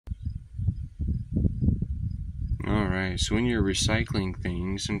Alright, so when you're recycling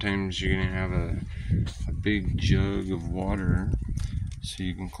things, sometimes you're going to have a big jug of water so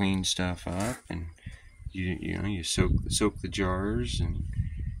you can clean stuff up, and you soak the jars,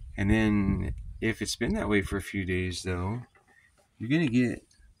 and then if it's been that way for a few days though, you're going to get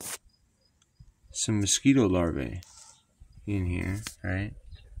some mosquito larvae in here, right?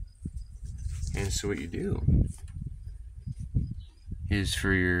 And so what you do is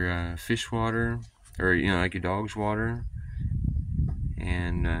for your fish water, or like your dog's water,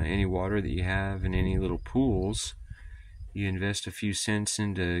 and any water that you have in any little pools, you invest a few cents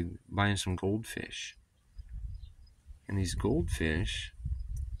into buying some goldfish. And these goldfish,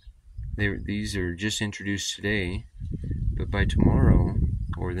 these are just introduced today, but by tomorrow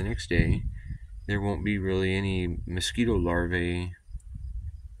or the next day, there won't be really any mosquito larvae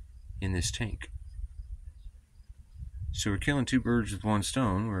in this tank. So we're killing two birds with one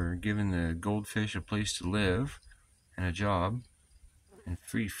stone. We're giving the goldfish a place to live and a job and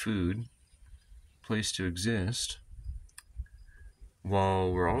free food, place to exist,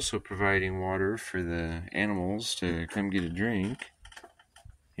 while we're also providing water for the animals to come get a drink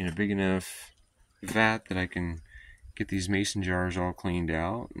in a big enough vat that I can get these mason jars all cleaned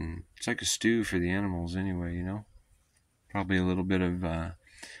out. And it's like a stew for the animals anyway, probably a little bit of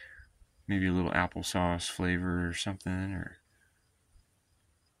maybe a little applesauce flavor or something, or